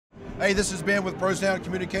Hey, this is Ben with Pro Sound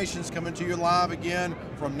Communications coming to you live again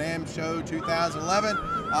from NAMM Show 2011.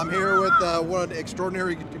 I'm here with one of the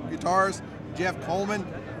extraordinary guitarists, Jeff Kollman.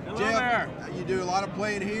 Hello Jeff, there. You do a lot of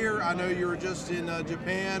playing here. I know you were just in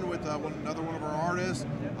Japan with another one of our artists.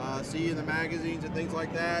 See you in the magazines and things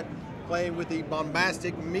like that. Playing with the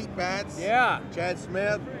bombastic meat bats. Yeah. Chad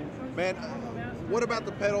Smith. Man, what about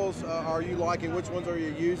the pedals are you liking? Which ones are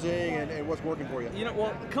you using and what's working for you? You know,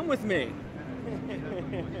 well, come with me.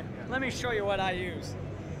 Let me show you what I use.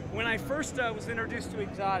 When I first was introduced to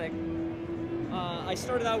Xotic, I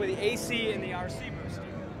started out with the AC and the RC booster.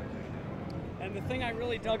 And the thing I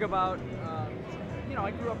really dug about, you know,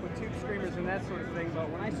 I grew up with tube screamers and that sort of thing, but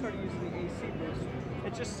when I started using the AC boost,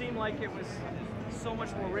 it just seemed like it was so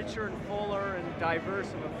much more richer and fuller and diverse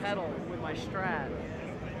of a pedal with my Strat.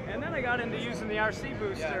 And then I got into using the RC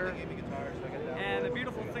booster, and the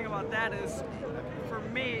beautiful thing about that is, for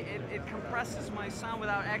me, it compresses my sound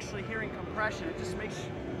without actually hearing compression. It just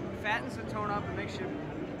fattens the tone up and makes you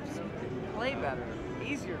play better,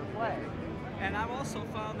 easier to play. And I've also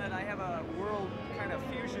found that I have a world kind of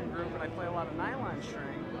fusion group, and I play a lot of nylon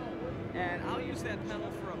string, and I'll use that pedal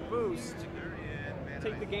for a boost.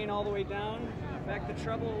 Take the gain all the way down, back the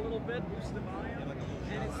treble a little bit, boost the volume,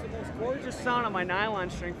 and it's the most gorgeous sound on my nylon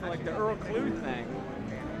string for like the Earl Klugh thing.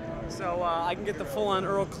 So I can get the full-on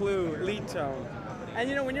Earl Klugh lead tone. And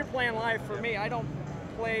you know, when you're playing live, for me, I don't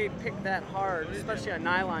pick that hard, especially on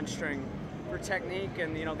nylon string, for technique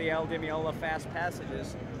and, you know, the El Dimiola fast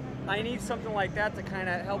passages. I need something like that to kind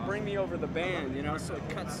of help bring me over the band, you know, so it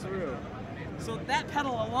cuts through. So that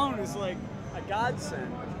pedal alone is like a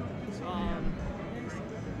godsend.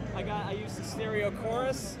 I use the stereo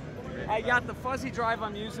chorus. I got the fuzzy drive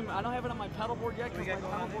I'm using. I don't have it on my pedal board yet because my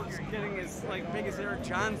pedal board is getting as big as Eric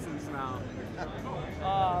Johnson's now.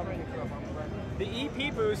 The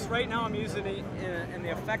EP boost, right now I'm using it in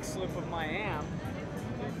the effects loop of my amp.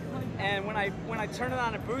 And when I turn it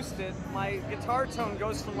on and boost it, my guitar tone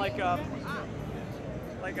goes from like a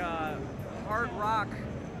hard rock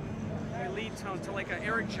lead tone to like an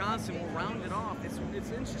Eric Johnson. Will round it off. It's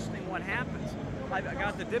interesting what happens. I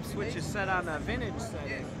got the dip switches set on the vintage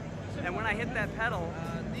setting, and when I hit that pedal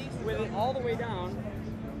with it all the way down,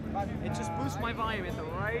 it just boosts my volume at the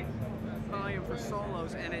right volume for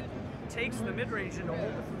solos, and it takes the mid-range into a whole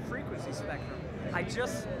different frequency spectrum. I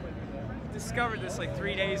just discovered this like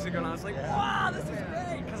 3 days ago, and I was like, wow, this is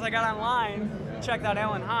great! Because I got online, checked out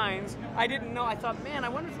Alan Hines. I didn't know, I thought, man, I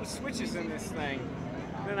wonder if there's switches in this thing.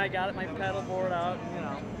 Then I got my pedal board out, you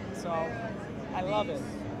know, so I love it.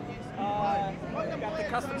 Got the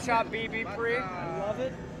custom shop BBP-MB, I love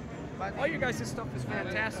it. All you guys' stuff is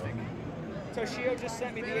fantastic. Toshio just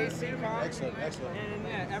sent me the AC card. Excellent, excellent. And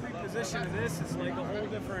yeah, every position of this is like a whole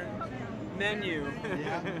different menu.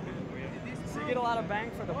 Yeah. So you get a lot of bang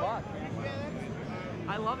for the buck.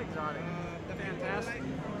 I love Xotic. Fantastic.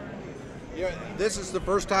 Yeah, this is the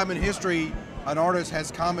first time in history an artist has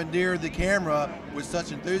commandeered the camera with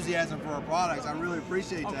such enthusiasm for our products. I really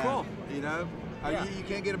appreciate that. Cool. You know, Yeah. you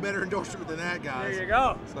can't get a better endorsement than that, guys. There you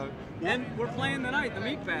go. So, And we're playing tonight, the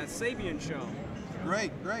Meat Bats Sabian show.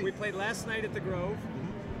 great, great. We played last night at the Grove.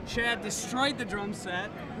 Chad destroyed the drum set.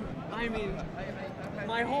 I mean,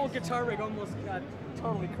 my whole guitar rig almost got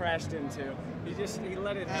totally crashed into. He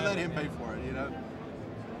let it happen. Let him pay for it, you know.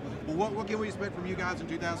 Well, what can we expect from you guys in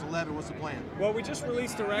 2011? What's the plan? Well, we just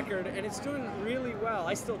released a record, and it's doing really well.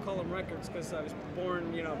 I still call them records because I was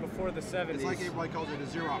born, you know, before the 70s. It's like everybody calls it a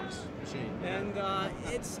Xerox machine. And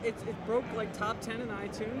it broke like top 10 in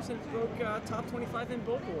iTunes, and it broke top 25 in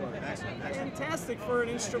Billboard. Excellent. Fantastic for an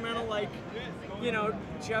instrumental like, you know,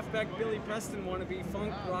 Jeff Beck, Billy Preston wannabe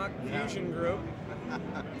funk rock fusion group.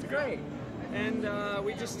 It's great. And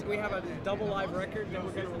we have a double live record that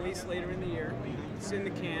we're going to release later in the year. It's in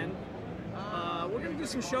the can. We're going to do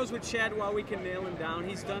some shows with Chad while we can nail him down.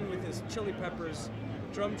 He's done with his Chili Peppers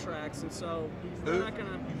drum tracks, and so we're not going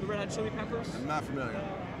to... The Red Hot Chili Peppers? I'm not familiar.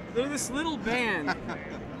 They're this little band.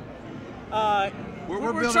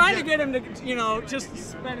 We're trying to get him to, you know, just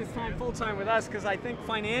spend his time full time with us because I think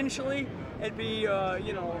financially it'd be,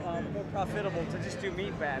 you know, more profitable to just do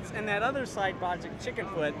Meat Bats. And that other side project,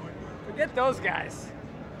 Chickenfoot, forget those guys.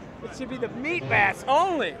 It should be the Meat Bats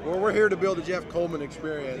only. Well, we're here to build a Jeff Kollman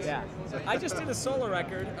experience. Yeah. I just did a solo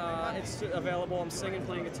record. It's available. I'm singing,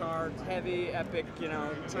 playing guitar. It's heavy, epic, you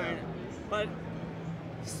know, but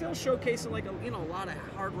still showcasing like a lot of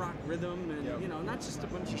hard rock rhythm and you know, not just a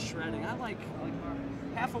bunch of shredding. I like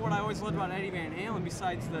half of what I always loved about Eddie Van Halen,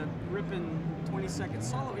 besides the ripping 20-second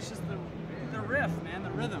solo, it's just the riff, man,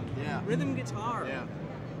 the rhythm. Yeah. Rhythm guitar. Yeah.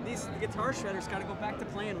 These guitar shredders got to go back to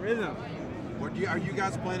playing rhythm. Are you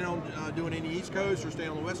guys planning on doing any East Coast or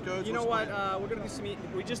staying on the West Coast? You know what? We're going to do some.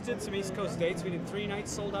 We just did some East Coast dates. We did 3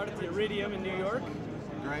 nights sold out at the Iridium in New York.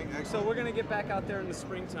 Great, excellent. So we're going to get back out there in the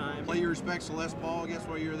springtime. Play your respects to Les Paul, I guess,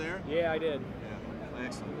 while you were there? Yeah, I did. Yeah,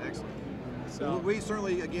 excellent, excellent. So well, we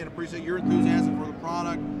certainly, again, appreciate your enthusiasm for the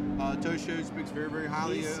product. Toast speaks very, very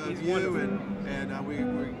highly of you, and we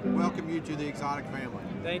welcome you to the Xotic family.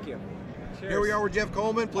 Thank you. Cheers. Here we are with Jeff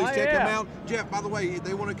Kollman. Please check him out. Jeff, by the way, if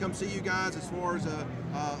they want to come see you guys as far as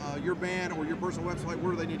your band or your personal website,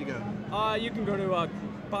 where do they need to go? You can go to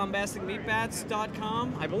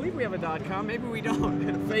bombasticmeatbats.com. I believe we have a .com. Maybe we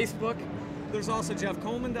don't. Facebook. There's also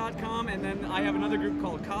jeffkollman.com, and then I have another group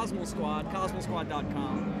called Cosmo Squad,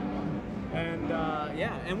 cosmosquad.com. And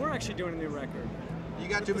yeah, and we're actually doing a new record. You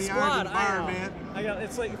got too many irons in the fire, man.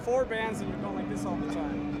 It's like 4 bands and you're going like this all the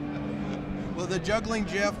time. Well, the juggling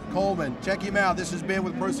Jeff Kollman. Check him out. This has been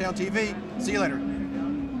with Pro Sound TV. See you later.